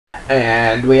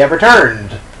And we have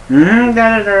returned. Dun,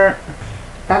 dun, dun.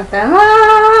 Dun, dun,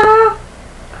 dun.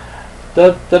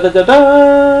 Da da da da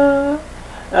da.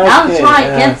 Now let's try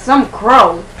and get some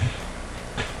crow.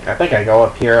 I think I go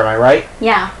up here. Am I right?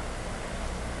 Yeah.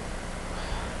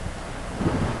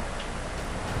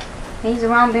 He's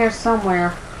around there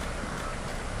somewhere.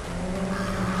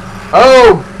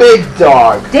 Oh, big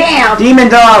dog. Damn! Demon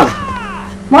dog!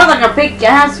 More like a big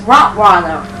ass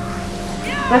Rottweiler.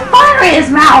 With fire in his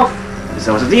mouth!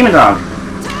 So it's a demon dog.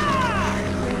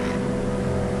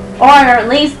 Or at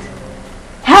least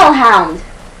Hellhound.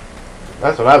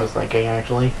 That's what I was thinking,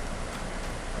 actually.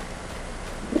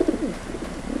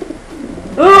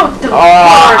 Ooh, the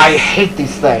Oh, I birds. hate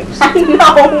these things. I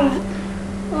know.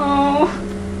 Oh.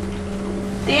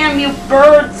 Damn you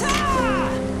birds.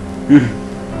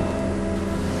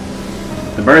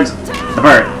 The bird's the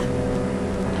bird.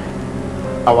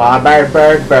 Oh,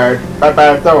 bird.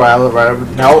 Oh, well,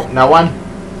 no, no one.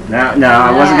 No,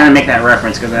 I wasn't gonna make that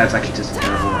reference because that's actually just a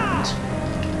terrible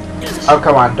reference. Oh,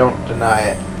 come on, don't deny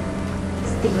it.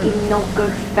 Stinking no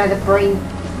good feather brain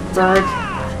bird.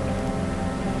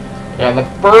 Yeah,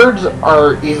 the birds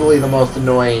are easily the most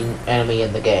annoying enemy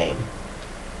in the game.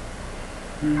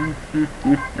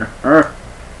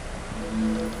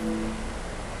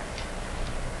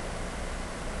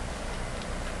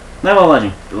 Level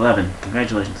 11.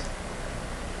 Congratulations.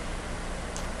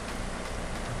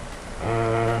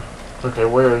 Okay,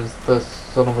 where is this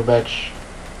son of a bitch?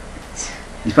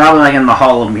 He's probably like in the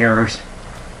Hall of Mirrors.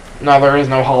 No, there is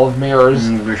no Hall of Mirrors.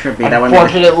 There should be. That would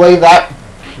Unfortunately, that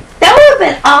would have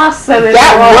been awesome if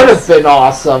that it would was. have been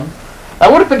awesome.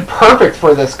 That would have been perfect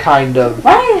for this kind of...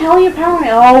 Why the hell are you powering?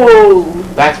 Oh.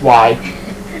 That's why.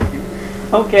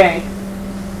 Okay.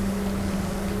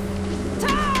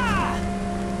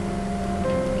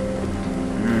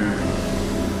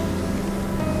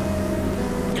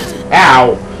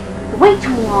 Ow! Way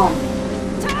too long.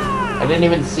 I didn't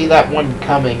even see that one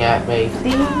coming at me.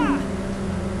 Damn.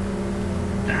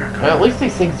 Well, at least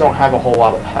these things don't have a whole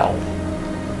lot of health.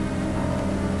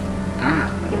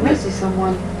 You're missing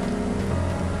someone.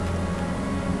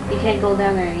 You can't go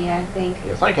down there yet, I think.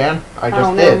 Yes, I can. I just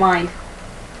Oh, did. never mind.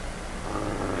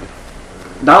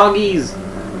 Doggies.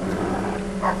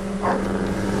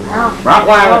 Oh.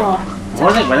 Rottweiler. Oh. What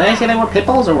was it? What did I say they were? Pit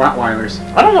bulls or Rottweilers?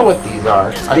 I don't know what these are.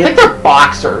 I think they're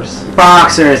boxers.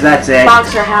 Boxers. That's it.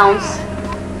 Boxer hounds.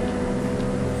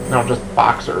 No, just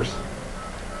boxers.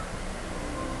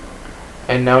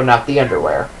 And no, not the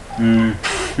underwear. Mm.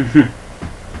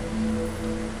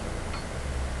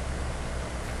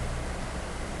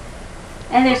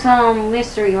 And there's some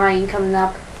mystery rain coming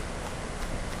up.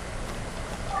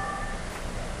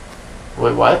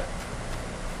 Wait, what?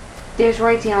 There's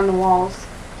writing on the walls.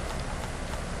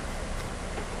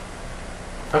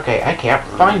 Okay, I can't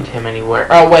find him anywhere.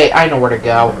 Oh, wait, I know where to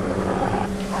go.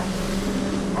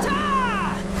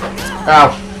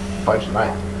 Oh, fudge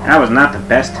night. That was not the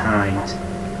best times.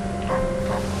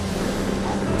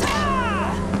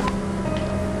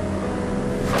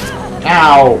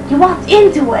 Ow! You walked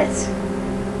into it.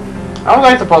 How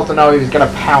was I supposed to know he was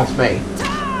gonna pounce me?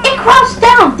 It crouched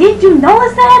down. Did you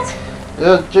notice that?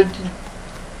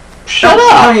 Shut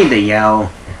Don't up! need to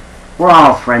yell. We're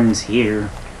all friends here.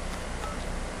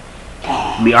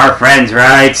 We are friends,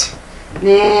 right?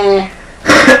 Nah.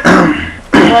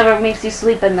 Whatever makes you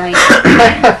sleep at night.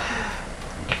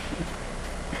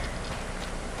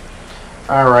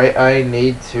 Alright, I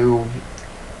need to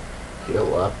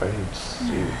heal up and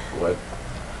see what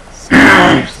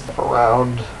stuff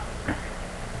around.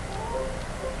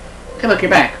 Hey, look,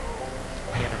 you're back.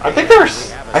 I think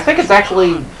it's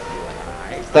actually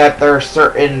that there are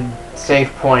certain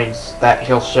save points that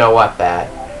he'll show up at.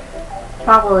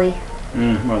 Probably.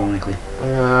 More than likely.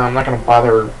 I'm not gonna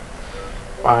bother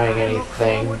buying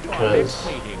anything because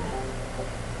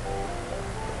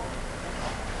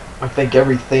I think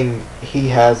everything he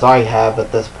has I have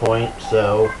at this point,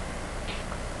 so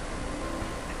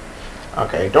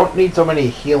okay, don't need so many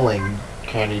healing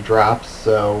candy drops,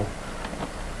 so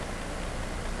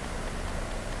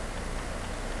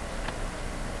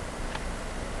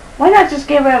Why not just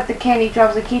get rid of the candy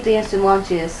drops and keep the instant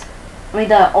lunches? I mean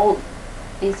the old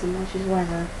instant lunches,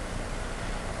 whatever.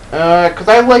 because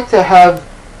I like to have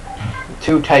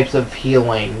two types of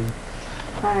healing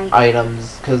Alright.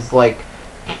 items, because like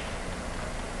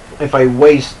if I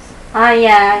waste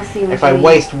Yeah, I see what if you I mean.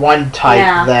 waste one type,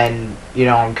 Yeah. then you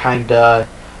know I'm kinda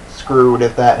screwed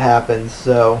if that happens,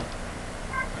 so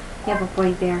You have a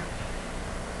point there.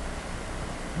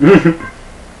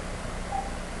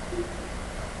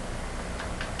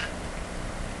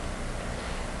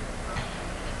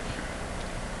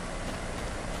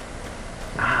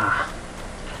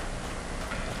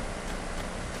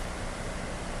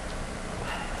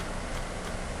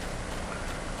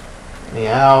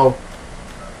 Meow.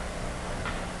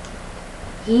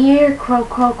 Here, crow,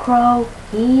 crow, crow.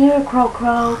 Here, crow,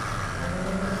 crow.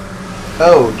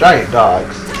 Oh, giant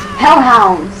dogs.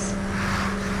 Hellhounds.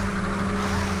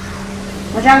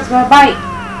 Watch out, it's gonna bite.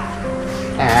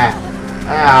 Ah.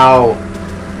 Ow.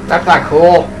 That's not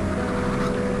cool.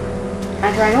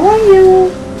 I'm trying to warn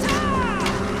you.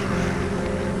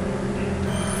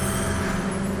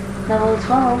 Level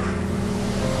 12.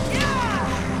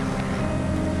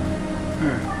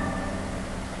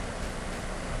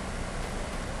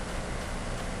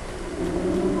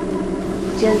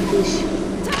 Jellyfish.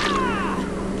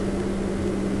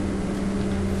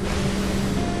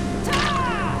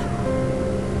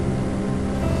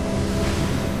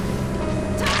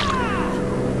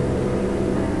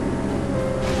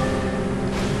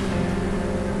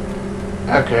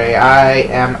 Okay, I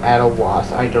am at a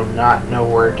loss. I do not know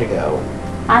where to go.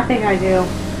 I think I do.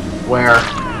 Where?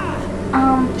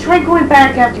 Try going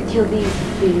back after you kill these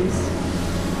things.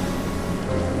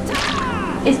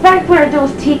 It's back where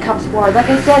those teacups were. Like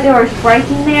I said, there was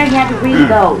writing there. You have to read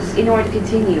those in order to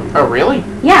continue. Oh, really?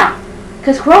 Yeah,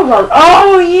 because Crow wrote.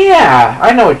 Oh, yeah!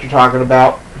 I know what you're talking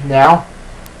about now.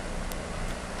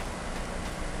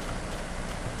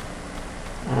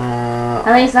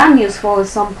 At least I'm useful at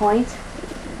some point.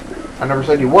 I never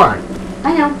said you weren't.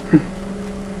 I know.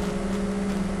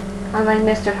 Unlike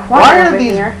Mr. Why White are over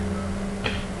these- here.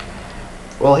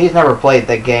 Well, he's never played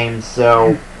the game,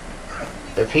 so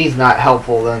if he's not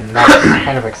helpful, then that's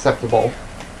kind of acceptable.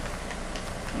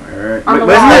 Alright. On the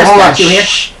Wasn't wall. there a Hold on, statue here?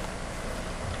 shh.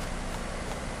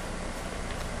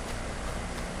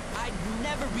 I'd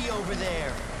never be over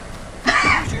there.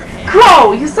 Use your hand.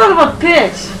 Crow, you son of a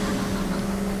bitch!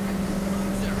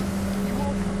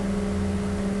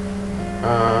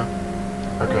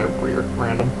 Okay, weird,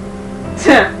 random.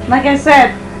 Like I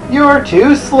said, You're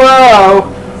too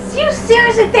slow! you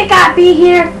seriously think I'd be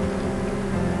here?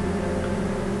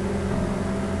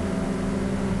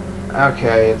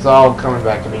 Okay, it's all coming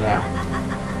back to me now.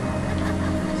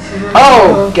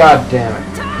 Oh, god damn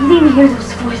it. You didn't even hear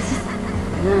those voices.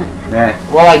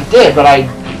 Yeah. Well, I did, but I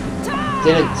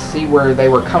didn't see where they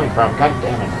were coming from. God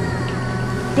damn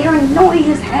it. They're annoying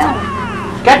as hell.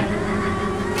 God.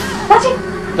 Watch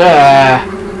it.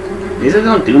 These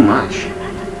don't do much.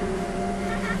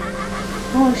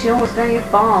 Oh, she almost got your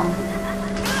bomb.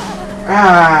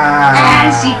 Ah.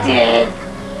 And she did.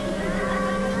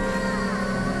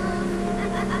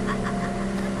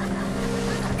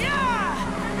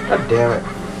 God damn it.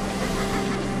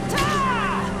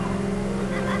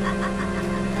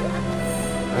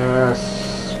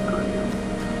 Screw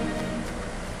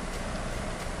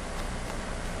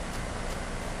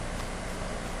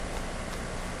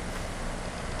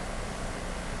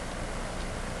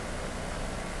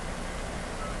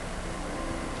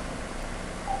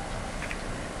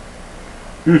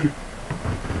you.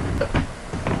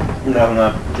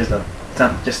 No,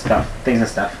 just stuff. Things and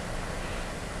stuff.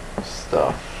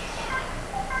 Stuff.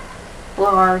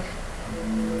 Blarg.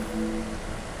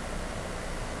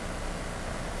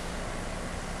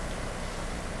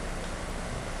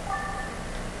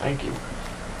 Thank you.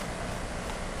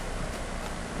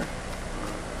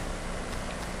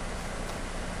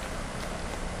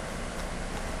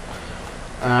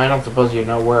 I don't suppose you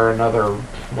know where another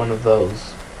one of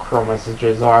those crow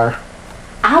messages are.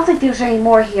 I don't think there's any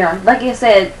more here. Like I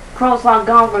said, Crow's not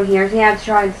gone from here, so you have to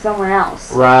try it somewhere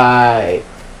else. Right.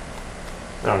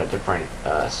 They're on a different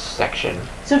section.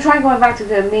 So try going back to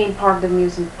the main part of the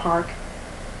amusement park.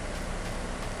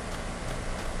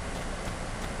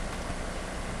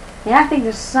 Yeah, I think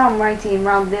there's some writing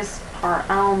around this part.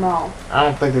 I don't know. I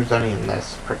don't think there's any in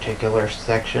this particular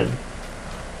section.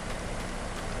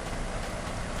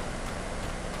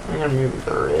 I mean, maybe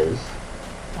there is.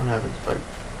 What happens if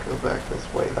I go back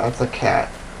this way? That's a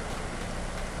cat.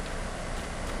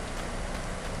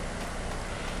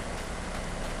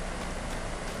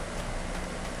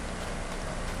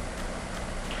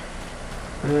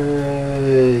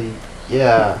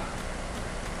 Yeah.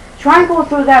 Try and go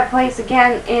through that place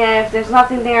again. If there's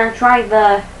nothing there, try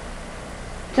to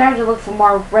look for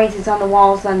more writings on the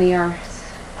walls than the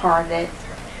earth part of it.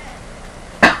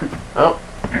 Oh.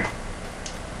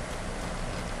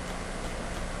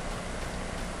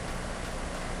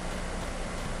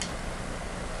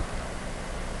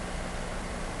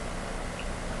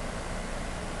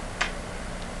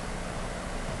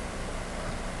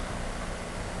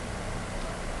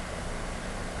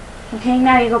 Okay,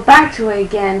 now you go back to it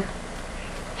again.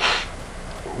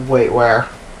 Wait, where?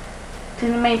 To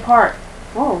the main part.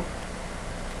 Whoa.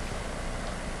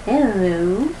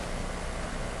 Hello.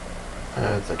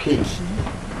 It's a key.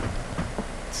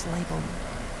 It's labeled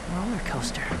roller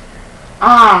coaster.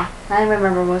 Ah, I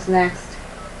remember what's next.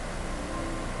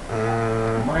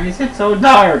 Why is it so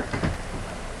dark?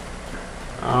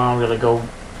 I'm gonna go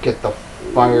get the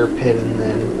fire pit and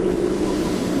then...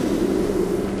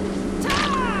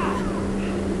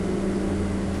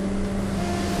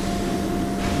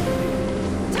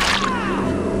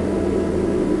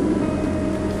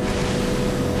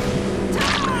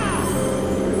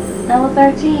 Level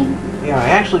 13. Yeah, I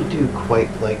actually do quite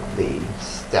like the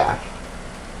staff.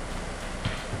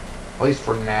 At least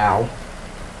for now.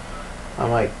 I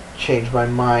might change my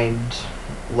mind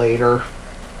later.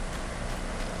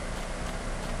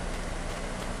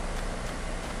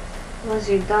 Once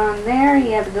you're done there,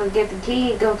 you have to go get the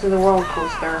key and go to the roller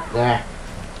coaster. Yeah.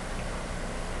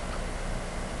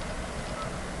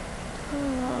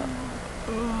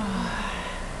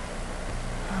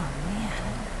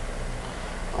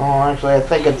 Oh, actually, I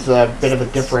think it's a bit of a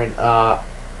different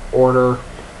order.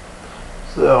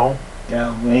 So,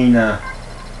 Galena.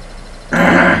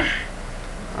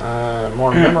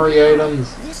 more memory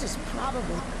items. This is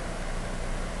probably...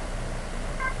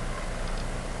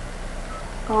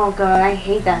 Oh god, I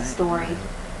hate that story.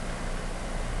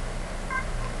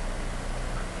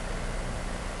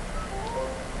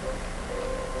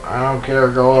 I don't care.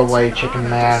 Go away, chicken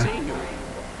man.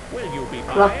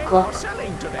 Cluck, cluck,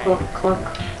 cluck,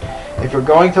 cluck. If you're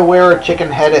going to wear a chicken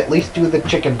head, at least do the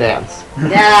chicken dance.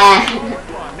 Yeah.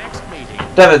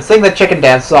 Devin, sing the chicken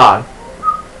dance song.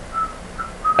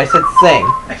 I said sing.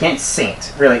 I can't sing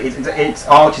it. Really, it's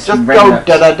all just Just go random.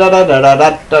 da da da da da da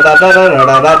da da da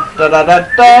da da da da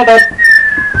da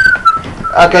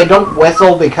da. Okay, don't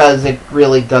whistle because it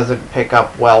really doesn't pick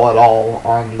up well at all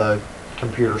on the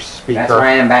computer speaker. That's why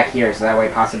I am back here, so that way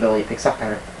possibility picks up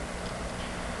better.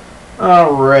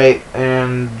 Alright,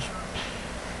 and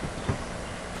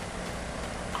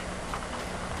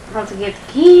About to get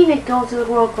the key to go to the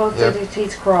roller coaster Yep. to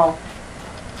teach Crow.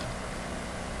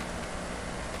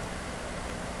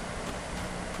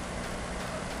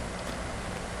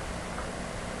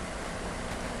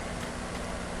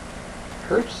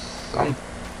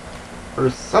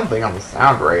 there's something on the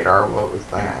sound radar. What was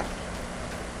that?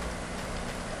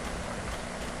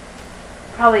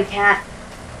 Probably cat.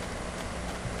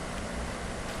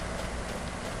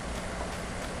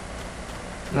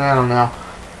 I don't know.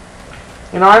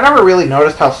 You know, I never really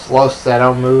noticed how slow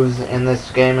Seto moves in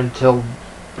this game until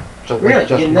Really?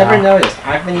 just You now. never noticed.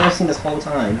 I've been noticing this whole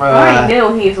time. I already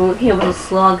knew he was a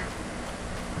slug.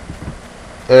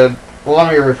 Well,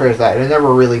 let me rephrase that. It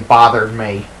never really bothered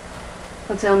me,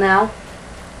 Until now.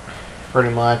 pretty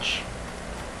much.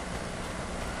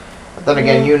 But then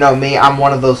again, you know me. I'm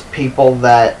one of those people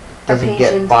that doesn't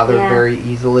get Impatient, bothered yeah. very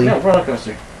easily. No, roller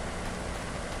coaster.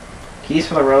 Keys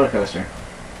for the roller coaster.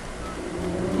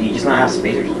 You just not have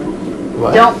spacers.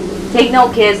 What? Don't take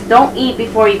note, kids. Don't eat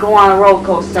before you go on a roller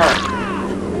coaster.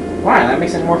 Why? That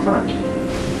makes it more fun.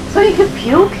 So you could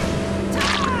puke?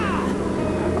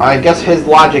 I guess his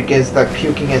logic is that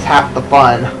puking is half the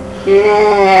fun.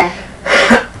 Yeah.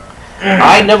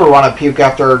 I never want to puke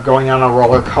after going on a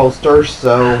roller coaster,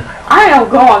 so I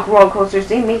don't go on roller coasters.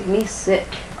 They make me sick.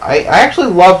 I actually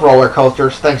love roller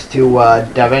coasters thanks to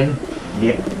Devin.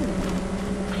 Yep.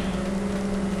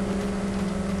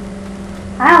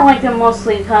 I don't like them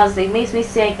mostly because they make me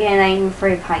sick and I'm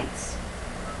afraid of heights.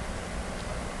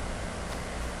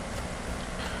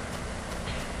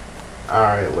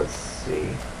 Alright, let's see.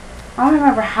 I don't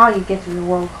remember how you get to the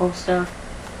roller coaster.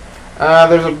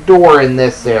 There's a door in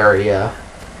this area.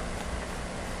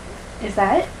 Is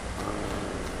that it?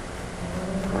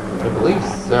 I believe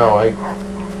so. I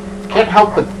can't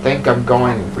help but think I'm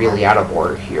going really out of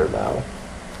order here, though.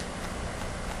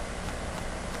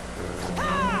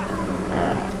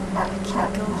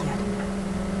 Can't go yet.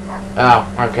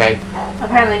 Oh, okay.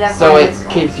 Apparently that's So what it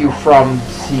keeps you from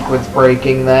sequence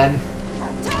breaking, then?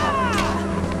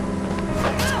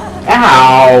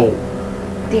 Ow!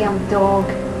 Damn dog.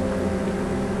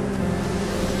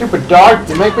 Stupid dog,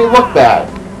 you make me look bad.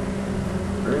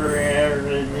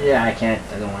 Yeah, I can't.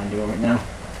 I don't want to do it right now.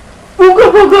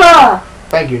 Booga booga!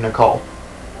 Thank you, Nicole.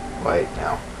 Wait,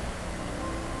 now.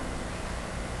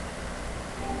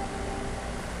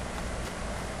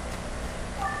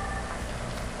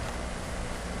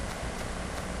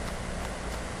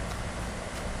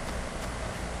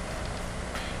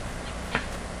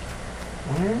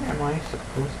 Where am I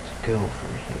supposed to go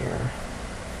from here?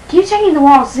 Keep checking the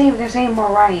walls to see if there's any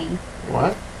more writing.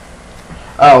 What?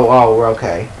 Oh,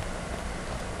 okay.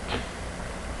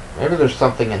 Maybe there's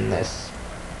something in this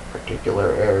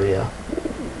particular area.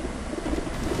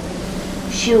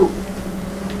 Shoot.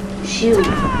 Shoot.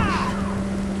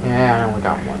 Yeah, I only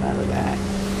got one out of that.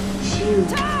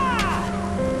 Shoot.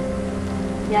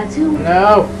 Yeah, two.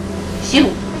 No.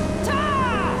 Shoot.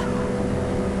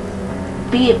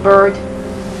 Be it, bird.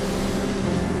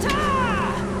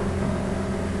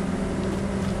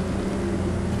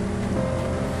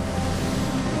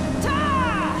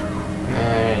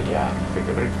 Yeah, I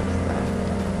figured I'd fix that.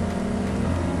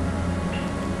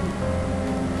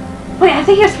 Wait, I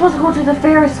think you're supposed to go to the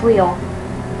Ferris wheel.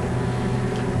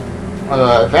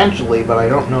 Eventually, but I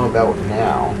don't know about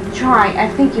now. Try. I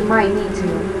think you might need to.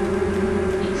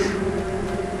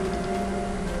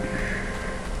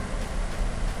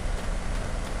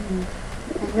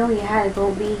 I know you had to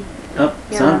go be. Oh,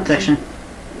 Yeah, sun that's protection.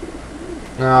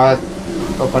 No, that's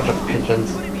a bunch of pigeons.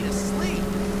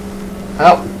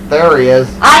 Oh, there he is.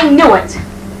 I knew it!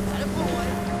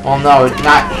 Well, no,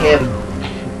 not him.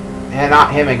 And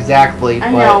not him exactly,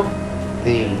 I but know.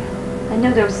 the... I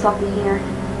knew there was something here.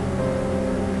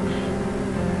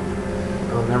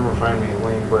 They'll never find me,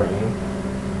 lame brain.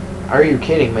 Are you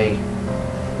kidding me?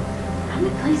 How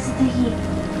many places did he...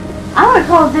 I don't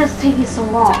recall this taking so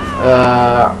long.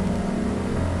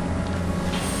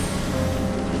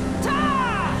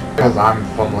 Because I'm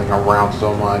fumbling around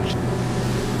so much.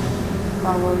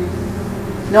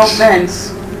 No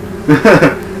offense.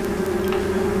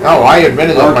 Oh, I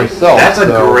admitted it myself. That's a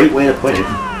so. great way to put it.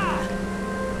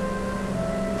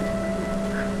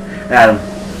 Adam.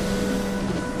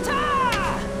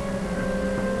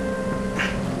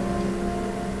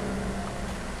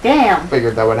 Damn.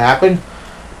 Figured that would happen.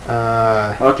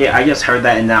 Okay, I just heard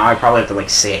that, and now I probably have to like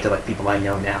say it to like people I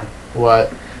know now.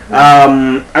 What?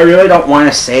 I really don't want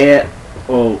to say it.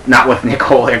 Well, not with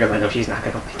Nicole here because I know she's not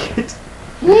gonna like it.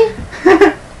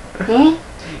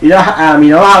 You know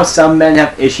how some men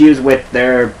have issues with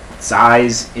their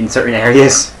size in certain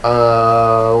areas. Okay.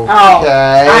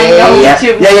 I know Yeah.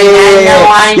 you do.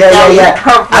 Yeah.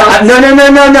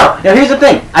 No. Now here's the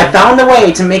thing. I found a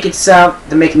way to make it sound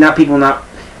to make not people not.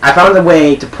 I found a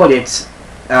way to put it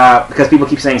because people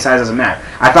keep saying size doesn't matter.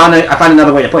 I found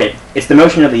another way to put it. It's the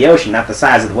motion of the ocean, not the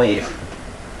size of the wave.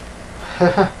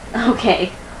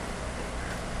 Okay.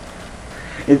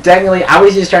 And technically, I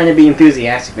was just trying to be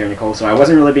enthusiastic there, Nicole. So I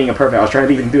wasn't really being a perfect. I was trying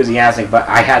to be enthusiastic, but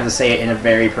I had to say it in a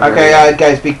very perfect way. Okay,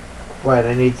 guys, be quiet.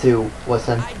 I need to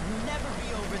listen. I'd never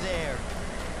be over there.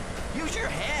 Use your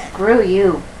head. Screw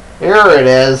you. Here it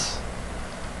is.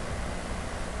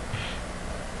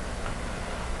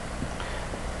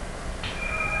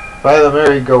 By the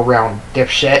merry-go-round,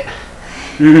 dipshit.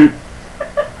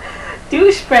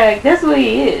 Douchebag, that's what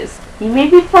he is. He may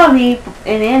be funny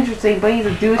and interesting, but he's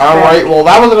a douchebag. Alright, well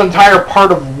that was an entire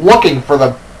part of looking for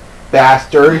the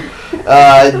bastard.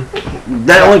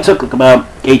 That only took like about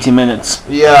 18 minutes.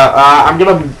 Yeah, I'm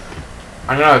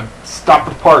gonna stop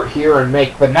the part here and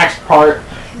make the next part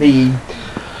the...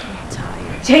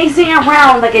 Chasing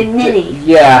around like a ninny.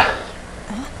 Yeah.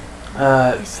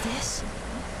 Is this?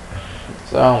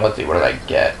 So, let's see, what did I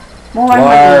get? More More.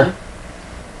 money.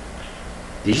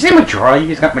 Did you say Majora? You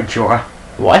just got Majora.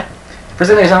 What? For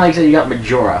some reason, it sounded like you said you got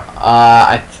Majora.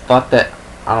 I thought that...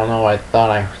 I don't know, I thought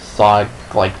I saw,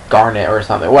 like, Garnet or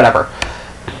something. Whatever.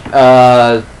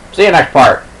 See you next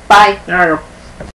part. Bye. There you go.